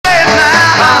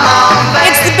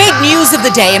of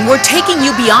the day, and we're taking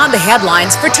you beyond the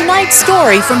headlines for tonight's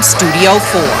story from Studio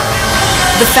 4.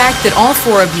 The fact that all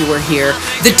four of you are here,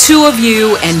 the two of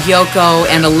you and Yoko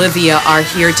and Olivia are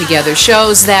here together,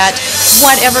 shows that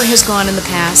whatever has gone in the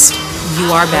past, you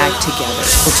are back together.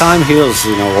 Well, time heals,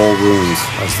 all wounds,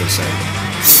 as they say.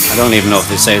 I don't even know if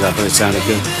they say that, but it sounded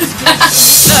good.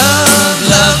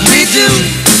 Love me do.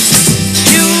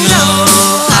 You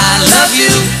know I love you.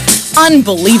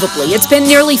 Unbelievably, it's been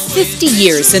nearly 50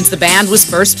 years since the band was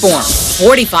first formed,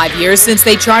 45 years since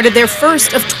they charted their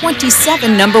first of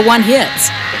 27 #1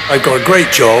 hits. I've got a great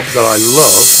job that I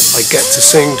love. I get to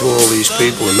sing to all these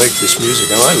people and make this music,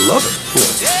 and I love it.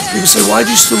 People say, why do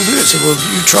you still do it? I say, well,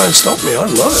 you try and stop me. I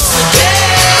love it.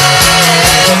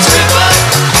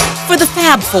 For the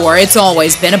Fab Four, it's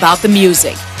always been about the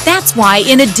music. That's why,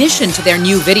 in addition to their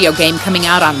new video game coming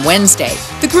out on Wednesday,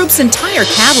 the group's entire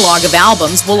catalog of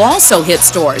albums will also hit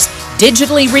stores,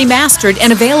 digitally remastered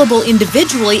and available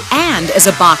individually and as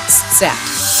a box set.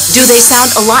 Do they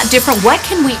sound a lot different? What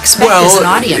can we expect as an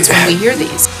audience when we hear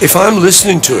these? If I'm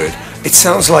listening to it, it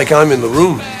sounds like I'm in the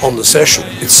room on the session.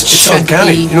 It's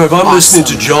uncanny. If I'm listening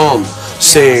to John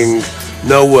sing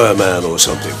Nowhere Man or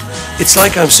something, it's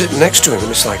like I'm sitting next to him,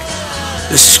 and it's like,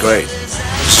 this is great.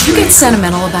 You get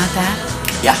sentimental about that?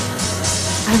 Yeah.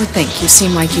 I would think. You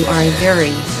seem like you are a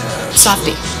very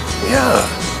softy.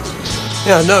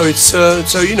 Yeah, no, it's, so,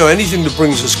 anything that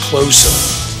brings us closer.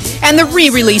 And the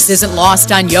re-release isn't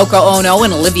lost on Yoko Ono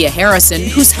and Olivia Harrison,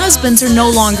 whose husbands are no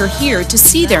longer here to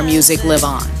see their music live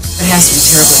on. It has to be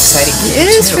terribly exciting. It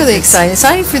is really exciting.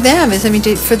 Exciting for them.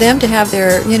 For them to have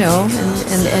their,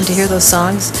 and to hear those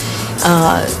songs,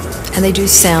 and they do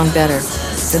sound better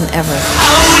than ever.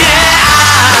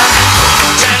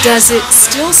 Does it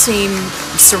still seem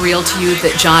surreal to you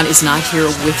that John is not here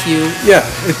with you? Yeah,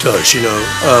 it does,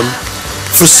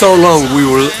 For so long, we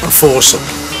were a foursome.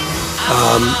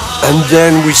 And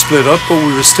then we split up, but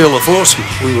we were still a foursome.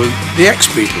 We were the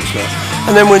ex-Beatles now.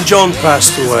 And then when John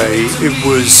passed away, it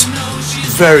was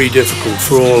very difficult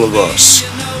for all of us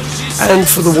and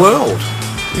for the world.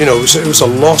 It was a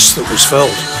loss that was felt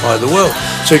by the world.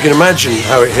 So you can imagine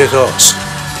how it hit us.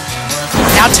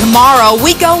 Now tomorrow,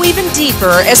 we go even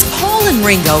deeper as Paul and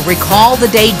Ringo recall the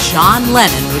day John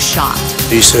Lennon was shot.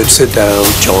 He said, sit down,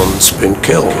 John's been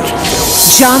killed.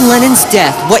 John Lennon's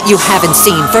death, what you haven't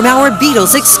seen from our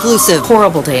Beatles exclusive.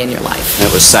 Horrible day in your life.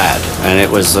 It was sad, and it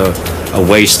was a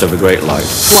waste of a great life.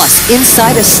 Plus,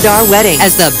 inside a star wedding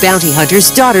as the bounty hunter's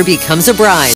daughter becomes a bride.